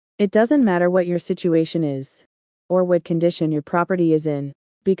It doesn't matter what your situation is or what condition your property is in,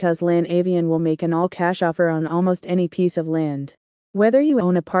 because LandAvian will make an all-cash offer on almost any piece of land. Whether you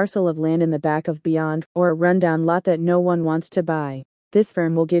own a parcel of land in the back of beyond or a rundown lot that no one wants to buy, this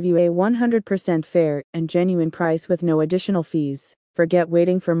firm will give you a 100% fair and genuine price with no additional fees. Forget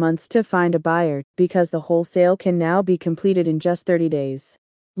waiting for months to find a buyer, because the whole sale can now be completed in just 30 days.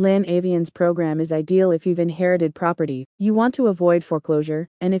 LandAvian's program is ideal if you've inherited property, you want to avoid foreclosure,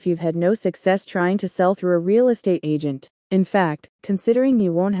 and if you've had no success trying to sell through a real estate agent. In fact, considering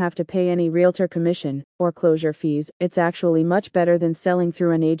you won't have to pay any realtor commission or closure fees, it's actually much better than selling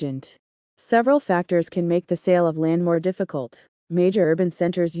through an agent. Several factors can make the sale of land more difficult. Major urban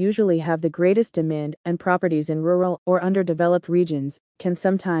centers usually have the greatest demand, and properties in rural or underdeveloped regions can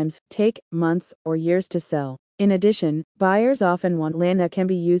sometimes take months or years to sell. In addition, buyers often want land that can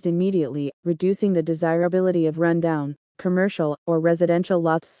be used immediately, reducing the desirability of rundown, commercial, or residential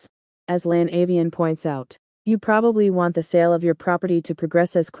lots. As LandAvian points out, you probably want the sale of your property to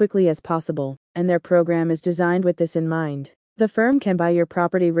progress as quickly as possible, and their program is designed with this in mind. The firm can buy your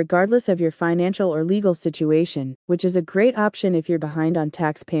property regardless of your financial or legal situation, which is a great option if you're behind on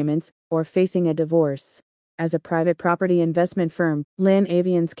tax payments or facing a divorce. As a private property investment firm,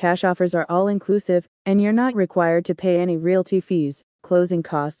 LandAvian's cash offers are all-inclusive, and you're not required to pay any realty fees, closing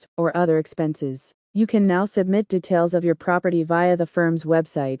costs, or other expenses. You can now submit details of your property via the firm's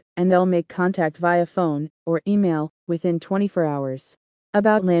website, and they'll make contact via phone or email within 24 hours.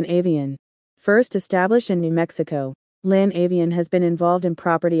 About LandAvian. First established in New Mexico, LandAvian has been involved in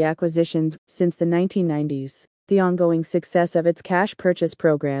property acquisitions since the 1990s. The ongoing success of its cash purchase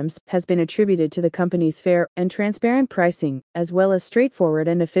programs has been attributed to the company's fair and transparent pricing, as well as straightforward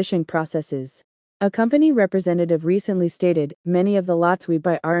and efficient processes. A company representative recently stated, "Many of the lots we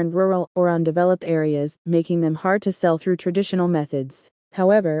buy are in rural or undeveloped areas, making them hard to sell through traditional methods.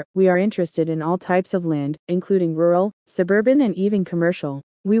 However, we are interested in all types of land, including rural, suburban, and even commercial.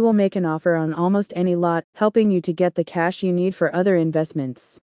 We will make an offer on almost any lot, helping you to get the cash you need for other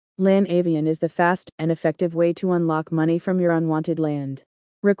investments." LandAvian is the fast and effective way to unlock money from your unwanted land.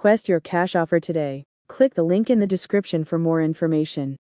 Request your cash offer today. Click the link in the description for more information.